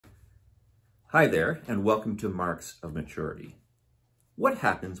Hi there, and welcome to Marks of Maturity. What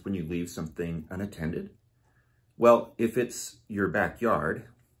happens when you leave something unattended? Well, if it's your backyard,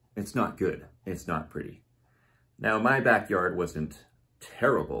 it's not good. It's not pretty. Now, my backyard wasn't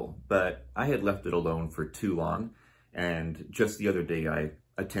terrible, but I had left it alone for too long, and just the other day I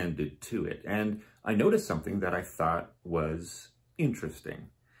attended to it, and I noticed something that I thought was interesting.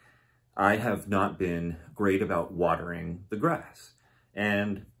 I have not been great about watering the grass.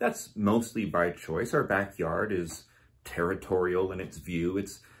 And that's mostly by choice. Our backyard is territorial in its view.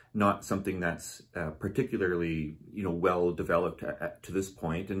 It's not something that's particularly, well developed to this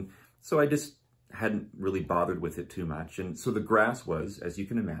point. And so I just hadn't really bothered with it too much. And so the grass was, as you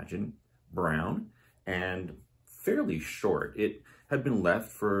can imagine, brown and fairly short. It had been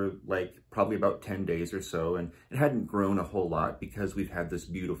left for probably about 10 days or so, and it hadn't grown a whole lot because we've had this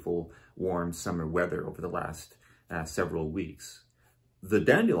beautiful warm summer weather over the last several weeks. The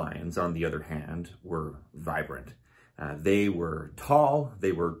dandelions, on the other hand, were vibrant. They were tall,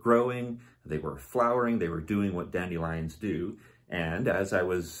 they were growing, they were flowering, they were doing what dandelions do. And as I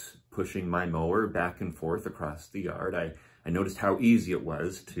was pushing my mower back and forth across the yard, I noticed how easy it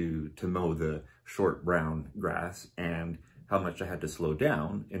was to mow the short brown grass and how much I had to slow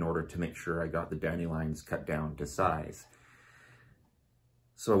down in order to make sure I got the dandelions cut down to size.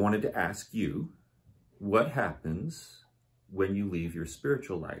 So I wanted to ask you, what happens when you leave your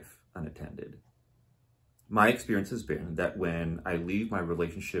spiritual life unattended? My experience has been that when I leave my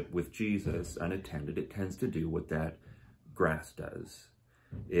relationship with Jesus unattended, it tends to do what that grass does.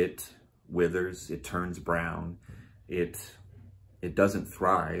 It withers, it turns brown, it doesn't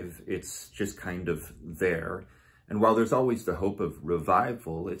thrive, it's just kind of there. And while there's always the hope of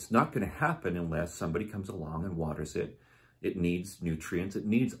revival, it's not going to happen unless somebody comes along and waters it. It needs nutrients, it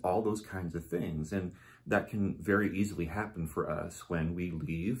needs all those kinds of things. And that can very easily happen for us when we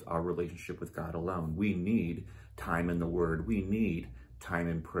leave our relationship with God alone. We need time in the Word. We need time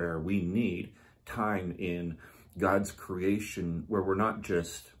in prayer. We need time in God's creation where we're not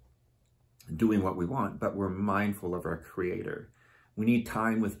just doing what we want, but we're mindful of our Creator. We need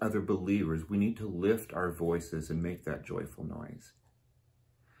time with other believers. We need to lift our voices and make that joyful noise.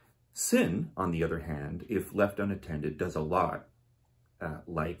 Sin, on the other hand, if left unattended, does a lot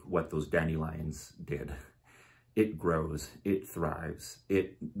like what those dandelions did. It grows, it thrives,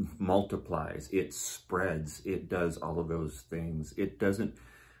 it multiplies, it spreads, it does all of those things. It doesn't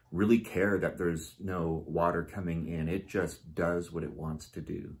really care that there's no water coming in. It just does what it wants to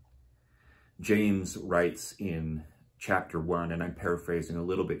do. James writes in chapter 1, and I'm paraphrasing a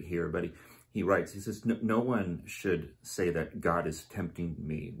little bit here, but he writes, he says, no one should say that God is tempting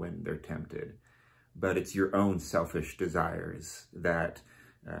me when they're tempted, but it's your own selfish desires that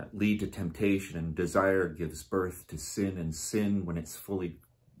lead to temptation, and desire gives birth to sin, and sin, when it's fully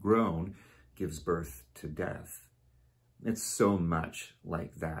grown, gives birth to death. It's so much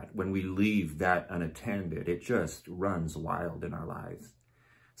like that. When we leave that unattended, it just runs wild in our lives.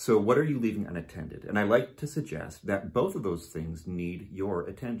 So what are you leaving unattended? And I like to suggest that both of those things need your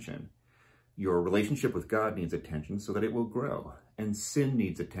attention. Your relationship with God needs attention so that it will grow. And sin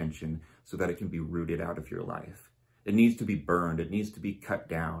needs attention so that it can be rooted out of your life. It needs to be burned. It needs to be cut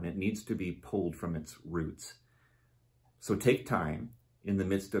down. It needs to be pulled from its roots. So take time in the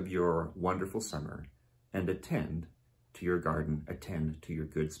midst of your wonderful summer and attend to your garden, attend to your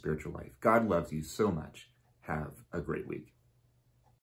good spiritual life. God loves you so much. Have a great week.